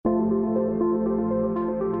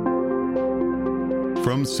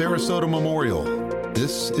From Sarasota Memorial,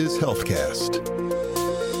 this is HealthCast,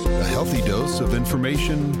 a healthy dose of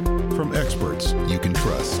information from experts you can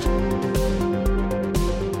trust.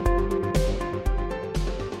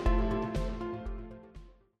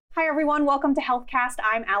 Hi, everyone. Welcome to HealthCast.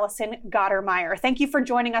 I'm Allison Gottermeyer. Thank you for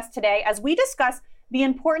joining us today as we discuss the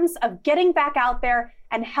importance of getting back out there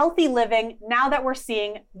and healthy living now that we're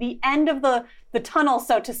seeing the end of the tunnel,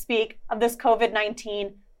 so to speak, of this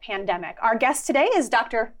COVID-19 pandemic. Our guest today is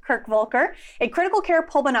Dr. Kirk Volker, a critical care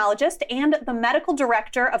pulmonologist and the medical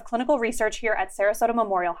director of clinical research here at Sarasota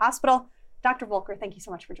Memorial Hospital. Dr. Volker, thank you so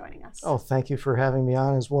much for joining us. Oh, thank you for having me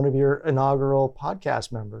on as one of your inaugural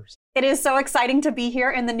podcast members. It is so exciting to be here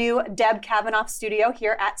in the new Deb Kavanaugh studio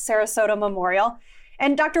here at Sarasota Memorial.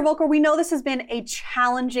 And Dr. Volker, we know this has been a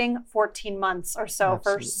challenging 14 months or so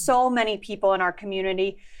Absolutely. For so many people in our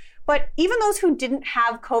community. But even those who didn't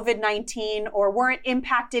have COVID-19 or weren't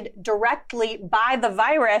impacted directly by the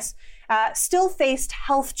virus still faced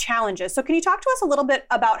health challenges. So can you talk to us a little bit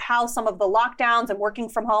about how some of the lockdowns and working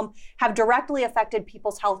from home have directly affected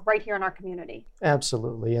people's health right here in our community?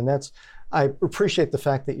 Absolutely. And I appreciate the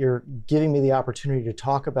fact that you're giving me the opportunity to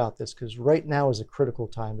talk about this, because right now is a critical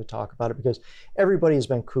time to talk about it because everybody has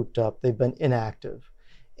been cooped up. They've been inactive.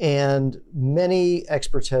 And many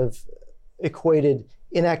experts have equated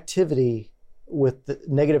inactivity with the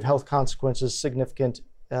negative health consequences significant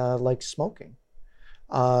like smoking.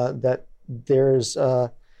 That there's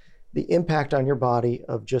the impact on your body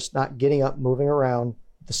of just not getting up, moving around,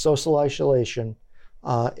 the social isolation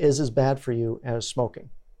is as bad for you as smoking.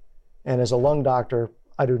 And as a lung doctor,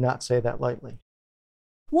 I do not say that lightly.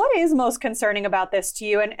 What is most concerning about this to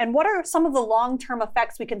you? And what are some of the long-term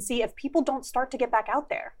effects we can see if people don't start to get back out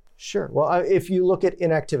there? Sure. Well, if you look at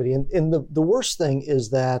inactivity, and the worst thing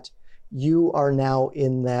is that you are now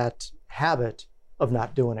in that habit of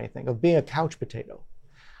not doing anything, of being a couch potato.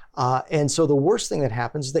 And so the worst thing that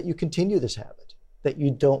happens is that you continue this habit, that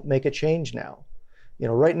you don't make a change now. You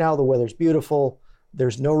know, right now the weather's beautiful.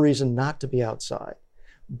 There's no reason not to be outside.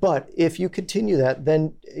 But if you continue that,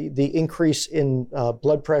 then the increase in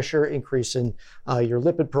blood pressure, increase in your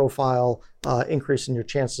lipid profile, increase in your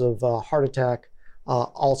chances of heart attack,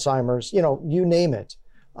 Alzheimer's, you name it,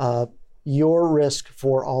 your risk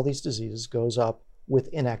for all these diseases goes up with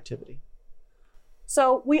inactivity.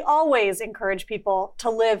 So we always encourage people to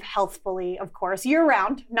live healthfully, of course, year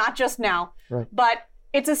round, not just now. Right. But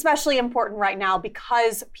it's especially important right now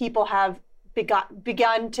because people have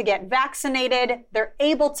begun to get vaccinated. They're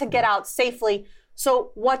able to get out safely.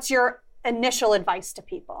 So what's your initial advice to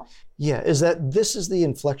people? Yeah, is that this is the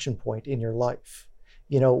inflection point in your life.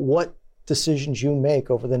 What decisions you make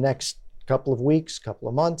over the next couple of weeks, couple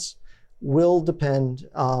of months, will depend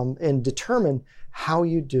and determine how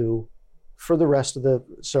you do for the rest of the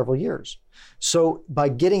several years. So by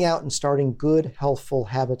getting out and starting good, healthful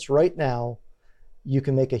habits right now, you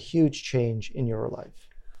can make a huge change in your life.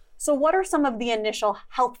 So what are some of the initial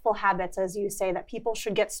healthful habits, as you say, that people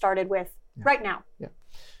should get started with right now? Yeah.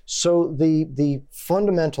 So the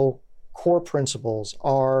fundamental core principles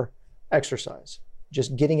are exercise,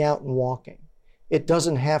 just getting out and walking. It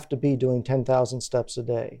doesn't have to be doing 10,000 steps a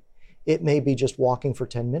day. It may be just walking for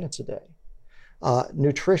 10 minutes a day.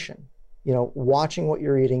 Nutrition, watching what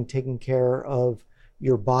you're eating, taking care of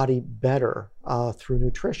your body better through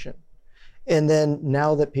nutrition. And then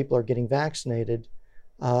now that people are getting vaccinated,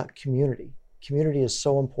 community. Community is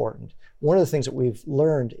so important. One of the things that we've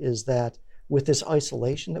learned is that with this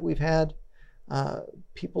isolation that we've had,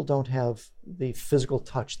 people don't have the physical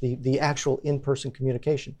touch, the actual in-person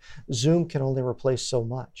communication. Zoom can only replace so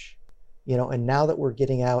much, and now that we're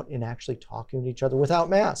getting out and actually talking to each other without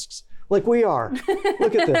masks, like we are,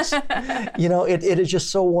 look at this. It is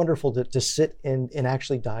just so wonderful to sit and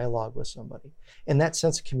actually dialogue with somebody. And that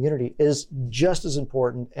sense of community is just as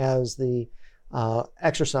important as the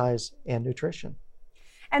exercise and nutrition.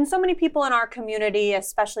 And so many people in our community,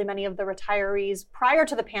 especially many of the retirees prior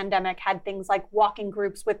to the pandemic, had things like walking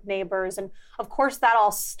groups with neighbors. And of course, that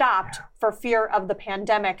all stopped for fear of the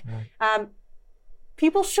pandemic. Right.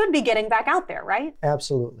 People should be getting back out there, right?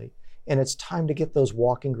 Absolutely. And it's time to get those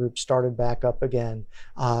walking groups started back up again.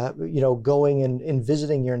 Going and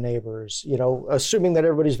visiting your neighbors, assuming that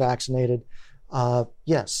everybody's vaccinated.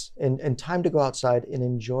 Yes, and time to go outside and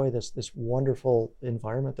enjoy this wonderful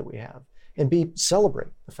environment that we have and celebrate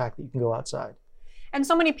the fact that you can go outside. And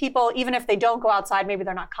so many people, even if they don't go outside, maybe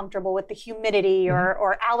they're not comfortable with the humidity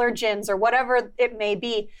or allergens or whatever it may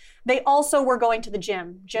be, they also were going to the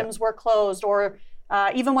gym. Gyms were closed, or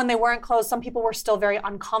even when they weren't closed, some people were still very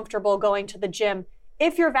uncomfortable going to the gym.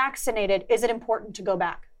 If you're vaccinated, is it important to go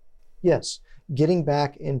back? Yes, getting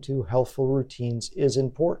back into healthful routines is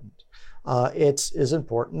important. It's as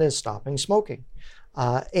important as stopping smoking.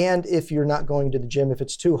 And if you're not going to the gym, if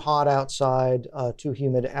it's too hot outside, too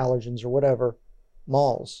humid, allergens or whatever,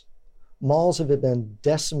 malls. Malls have been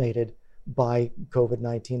decimated by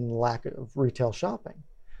COVID-19 and the lack of retail shopping.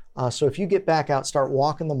 So if you get back out, start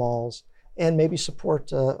walking the malls and maybe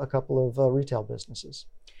support a couple of retail businesses.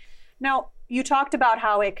 Now, you talked about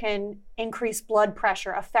how it can increase blood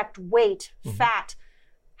pressure, affect weight, fat.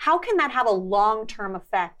 How can that have a long-term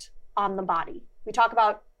effect on the body? We talk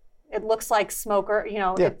about it looks like smoker,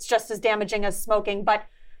 it's just as damaging as smoking, but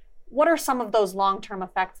what are some of those long-term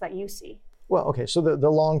effects that you see? Well, okay, so the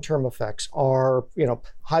long-term effects are,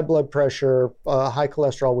 high blood pressure, high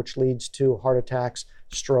cholesterol, which leads to heart attacks,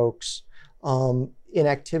 strokes.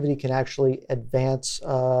 Inactivity can actually advance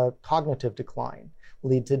cognitive decline,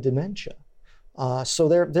 lead to dementia. So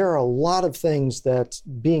there are a lot of things that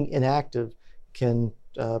being inactive can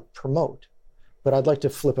promote. But I'd like to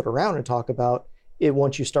flip it around and talk about it.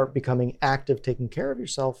 Once you start becoming active, taking care of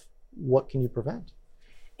yourself, what can you prevent?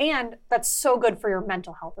 And that's so good for your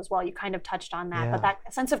mental health as well. You kind of touched on that, but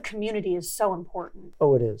that sense of community is so important.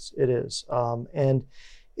 Oh, it is. It is. And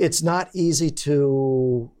it's not easy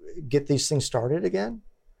to get these things started again.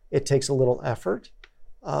 It takes a little effort,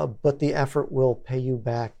 but the effort will pay you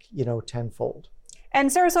back, tenfold. And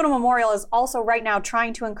Sarasota Memorial is also right now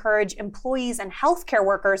trying to encourage employees and healthcare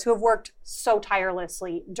workers who have worked so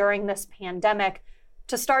tirelessly during this pandemic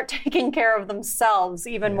to start taking care of themselves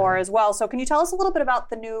even more as well. So can you tell us a little bit about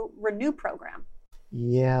the new Renew program?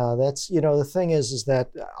 Yeah, that's, the thing is that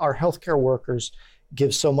our healthcare workers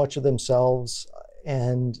give so much of themselves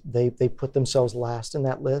and they put themselves last in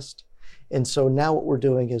that list. And so now what we're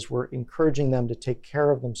doing is we're encouraging them to take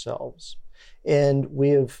care of themselves. And we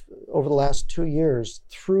have, over the last 2 years,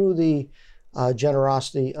 through the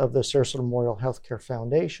generosity of the Sarasota Memorial Healthcare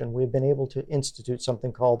Foundation, we've been able to institute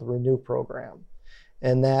something called the Renew program.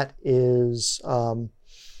 And that is a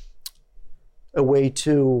way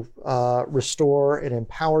to restore and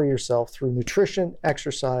empower yourself through nutrition,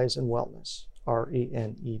 exercise, and wellness,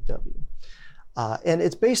 RENEW. And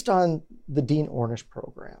it's based on the Dean Ornish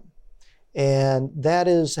program. And that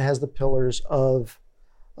has the pillars of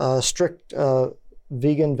strict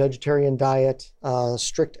vegan, vegetarian diet,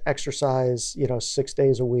 strict exercise, 6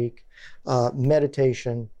 days a week,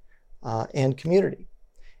 meditation, and community.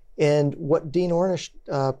 And what Dean Ornish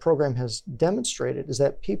program has demonstrated is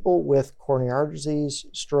that people with coronary artery disease,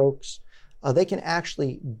 strokes, they can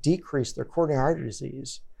actually decrease their coronary artery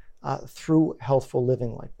disease through healthful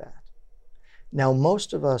living like that. Now,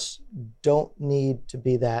 most of us don't need to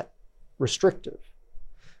be that restrictive.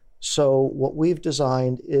 So what we've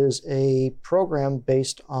designed is a program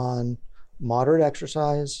based on moderate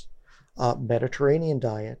exercise, Mediterranean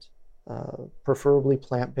diet, preferably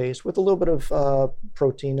plant-based with a little bit of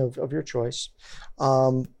protein of your choice,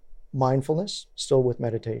 mindfulness, still with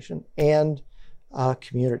meditation, and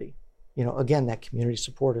community. Again, that community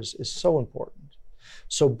support is so important.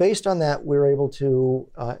 So based on that, we're able to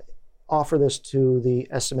offer this to the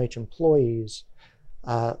SMH employees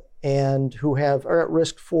and who are at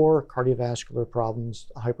risk for cardiovascular problems,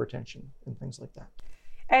 hypertension, and things like that.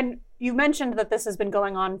 And you mentioned that this has been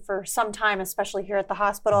going on for some time, especially here at the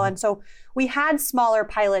hospital. And so we had smaller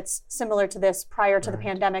pilots similar to this prior to the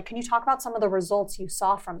pandemic. Can you talk about some of the results you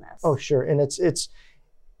saw from this? Oh, sure. And it's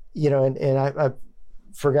and I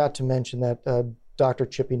forgot to mention that Dr.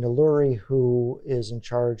 Chippy Naluri, who is in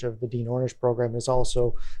charge of the Dean Ornish program, is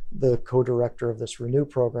also the co-director of this Renew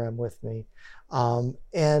program with me.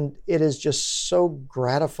 And it is just so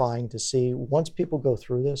gratifying to see once people go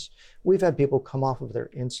through this. We've had people come off of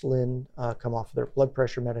their insulin, come off of their blood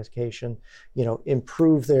pressure medication,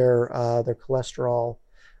 improve their cholesterol.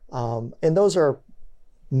 And those are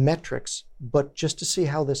metrics, but just to see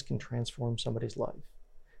how this can transform somebody's life,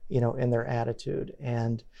 and their attitude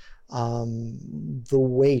and the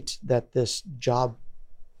weight that this job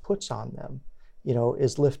puts on them,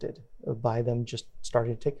 is lifted by them just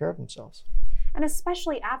starting to take care of themselves. And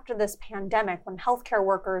especially after this pandemic, when healthcare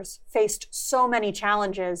workers faced so many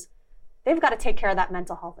challenges, they've got to take care of that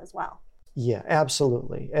mental health as well. Yeah,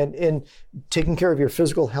 absolutely. And taking care of your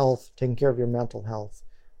physical health, taking care of your mental health,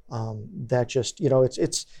 that just,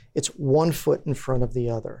 it's one foot in front of the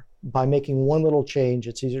other. By making one little change,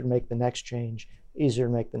 it's easier to make the next change, easier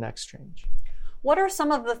to make the next change. What are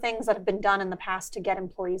some of the things that have been done in the past to get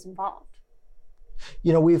employees involved?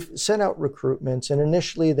 We've sent out recruitments, and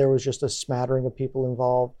initially there was just a smattering of people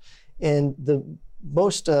involved. And the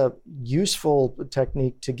most useful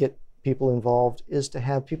technique to get people involved is to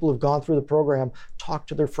have people who've gone through the program talk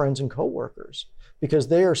to their friends and coworkers because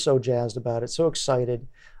they are so jazzed about it, so excited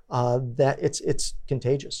that it's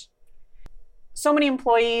contagious. So many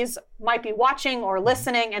employees might be watching or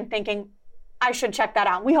listening and thinking, I should check that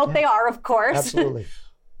out. We hope they are, of course. Absolutely.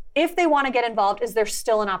 If they want to get involved, is there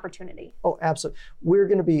still an opportunity? Oh, absolutely. We're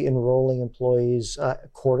going to be enrolling employees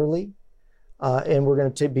quarterly, and we're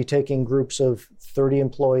going to be taking groups of 30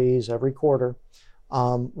 employees every quarter.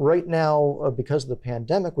 Right now, because of the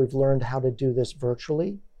pandemic, we've learned how to do this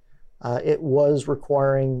virtually. It was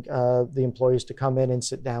requiring the employees to come in and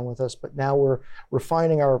sit down with us, but now we're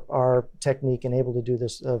refining our technique and able to do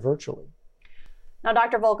this virtually. Now,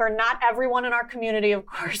 Dr. Volker, not everyone in our community, of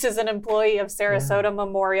course, is an employee of Sarasota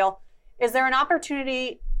Memorial. Is there an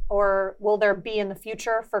opportunity, or will there be in the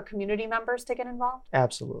future, for community members to get involved?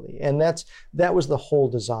 Absolutely. And that was the whole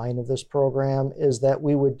design of this program, is that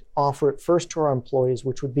we would offer it first to our employees,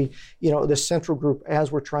 which would be, the central group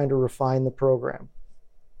as we're trying to refine the program.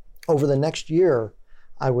 Over the next year,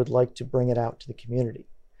 I would like to bring it out to the community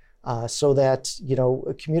so that,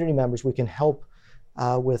 community members, we can help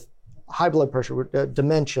with high blood pressure,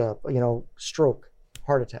 dementia, stroke,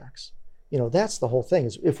 heart attacks. That's the whole thing,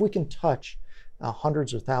 is if we can touch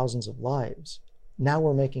hundreds of thousands of lives, now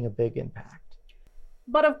we're making a big impact.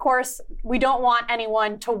 But of course, we don't want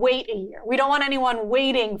anyone to wait a year. We don't want anyone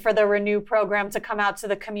waiting for the Renew program to come out to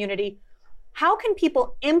the community. How can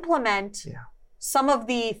people implement some of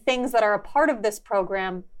the things that are a part of this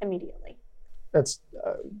program immediately? That's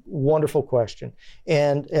a wonderful question.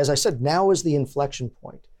 And as I said, now is the inflection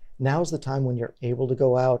point. Now is the time when you're able to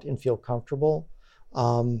go out and feel comfortable.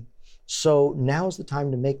 So now is the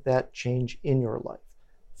time to make that change in your life.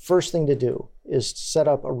 First thing to do is set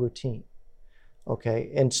up a routine,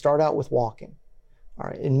 okay? And start out with walking. All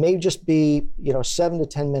right, it may just be 7 to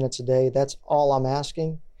 10 minutes a day. That's all I'm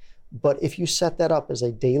asking. But if you set that up as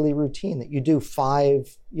a daily routine that you do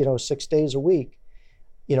 5, 6 days a week,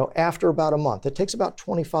 after about a month, it takes about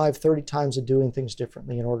 25, 30 times of doing things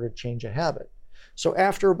differently in order to change a habit. So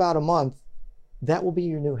after about a month, that will be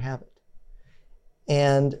your new habit.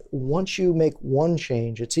 And once you make one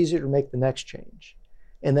change, it's easier to make the next change.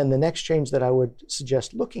 And then the next change that I would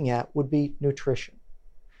suggest looking at would be nutrition.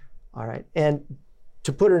 All right. And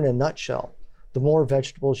to put it in a nutshell, the more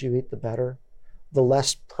vegetables you eat, the better. The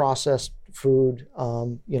less processed food,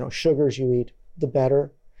 sugars you eat, the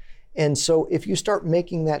better. And so if you start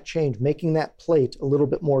making that change, making that plate a little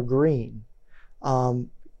bit more green,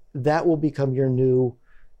 that will become your new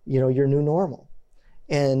normal.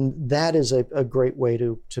 And that is a great way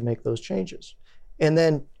to make those changes. And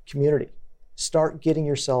then community. Start getting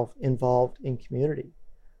yourself involved in community.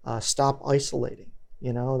 Stop isolating,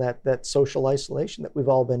 that social isolation that we've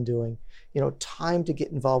all been doing. Time to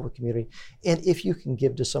get involved with community. And if you can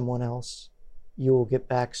give to someone else, you will get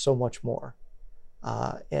back so much more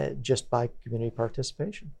just by community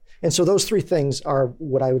participation. And so those 3 things are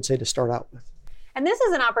what I would say to start out with. And this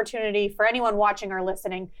is an opportunity for anyone watching or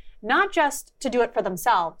listening, not just to do it for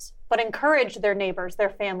themselves, but encourage their neighbors, their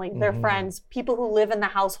family, their friends, people who live in the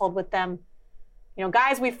household with them.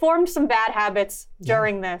 Guys, we formed some bad habits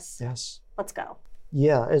during this. Yes. Let's go.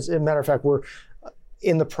 Yeah, as a matter of fact, we're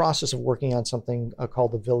in the process of working on something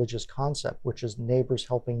called the Villages concept, which is neighbors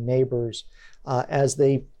helping neighbors as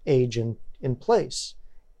they age in place.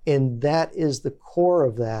 And that is the core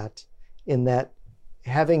of that, in that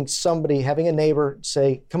having a neighbor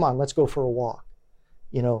say, come on, let's go for a walk.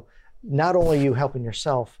 Not only are you helping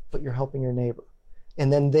yourself, but you're helping your neighbor.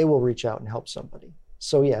 And then they will reach out and help somebody.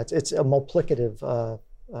 So yeah, it's a multiplicative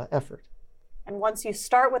effort. And once you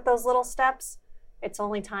start with those little steps, it's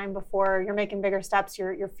only time before you're making bigger steps.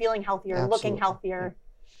 You're feeling healthier, Absolutely. Looking healthier.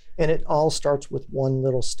 And it all starts with one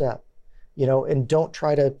little step, and don't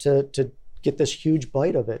try to get this huge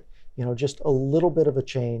bite of it. Just a little bit of a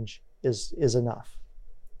change is enough.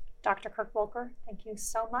 Dr. Kirk Volker, thank you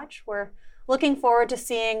so much. We're looking forward to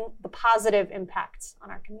seeing the positive impacts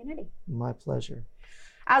on our community. My pleasure.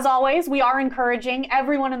 As always, we are encouraging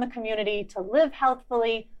everyone in the community to live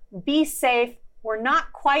healthfully, be safe. We're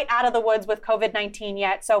not quite out of the woods with COVID-19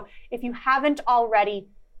 yet. So if you haven't already,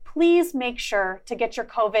 please make sure to get your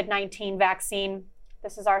COVID-19 vaccine.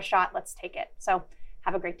 This is our shot. Let's take it. So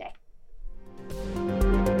have a great day.